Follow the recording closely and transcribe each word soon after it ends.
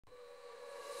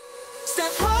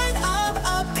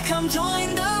come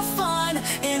join the fun.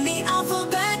 In the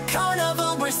alphabet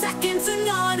carnival, we're second to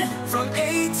none. From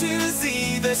A to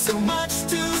Z, there's so much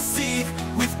to see,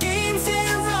 with games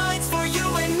and rides for you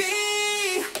and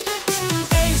me.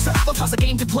 A is for apple toss, a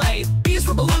game to play. B is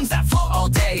for balloons that float all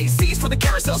day. C is for the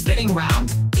carousel spinning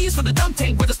round. D is for the dump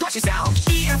tank with a splashy sound.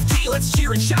 E, F, G, let's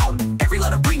cheer and shout. Every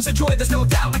letter brings a joy, there's no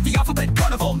doubt. Like the alphabet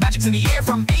carnival, magic's in the air.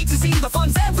 From A to Z, the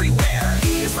fun's everywhere.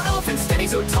 E is for elephants standing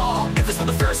so tall. F is for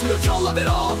the Ferris wheel, you'll love it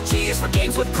all. G is for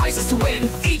games with prizes to win.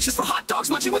 H is for hot dogs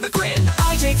munching with a grin.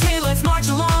 I, J, K, let's march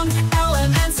along. L,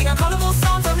 M, N, sing our carnival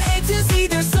song. From A to Z,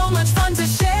 there's so much fun to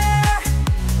share.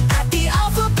 At the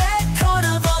alphabet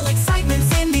carnival,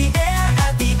 excitement's in the air.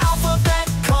 At the alphabet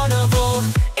carnival,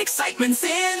 excitement's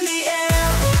in the air.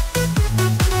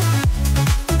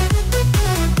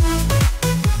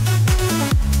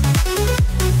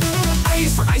 I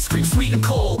is for ice cream, sweet and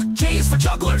cold. J is for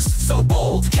jugglers, so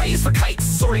bold. K is for kites,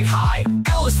 soaring high.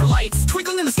 L is for lights,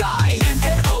 twinkling in the sky. M,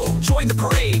 N, O, join the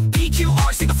parade. P, Q,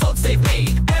 R, see the floats they've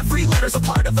made. Every letter's a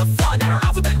part of the fun. At our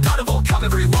alphabet carnival, come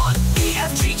everyone. E,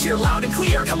 F, G, cheer loud and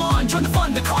clear. Come on, join the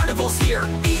fun, the carnival's here.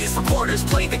 E is for quarters,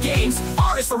 play the games.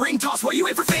 R is for ring toss, what you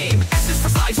in for fame. S is for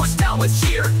sides, watch down with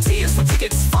cheer. T is for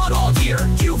tickets, fun all year.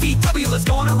 U, V, W, let's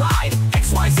go on a ride.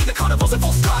 X, Y, Z, the carnival's in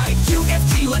full stride. U, F,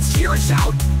 G, let's cheer and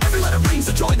shout. Every letter brings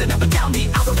a joy, then up and down the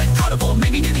alphabet carnival.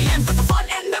 Maybe near the end, but the fun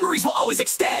and memories will always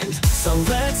extend. So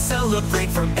let's celebrate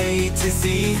from A to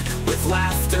Z, with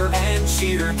laughter and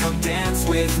cheer. Come dance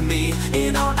with me.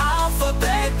 In our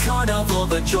alphabet carnival,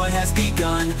 the joy has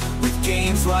begun, with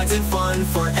games, rides, and fun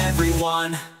for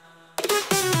everyone.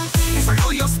 E is for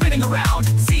yo-yo spinning around.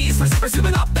 Z is for zipper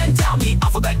zooming up and down. The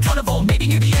alphabet carnival may be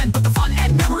near the end, but the fun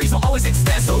and memories will always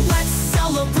extend. So let's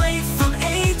celebrate from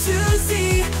A to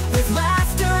Z, with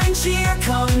laughter and cheer.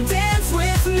 Come dance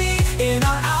with me. In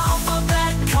our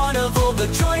alphabet carnival, the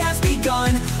joy has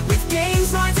begun, with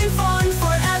games, rides, and fun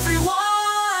for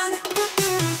everyone.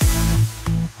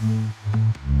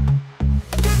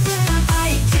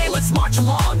 I, J, let's march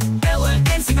along. L and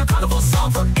N, sing our carnival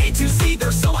song. From A to Z,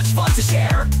 there's so much fun to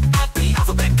share.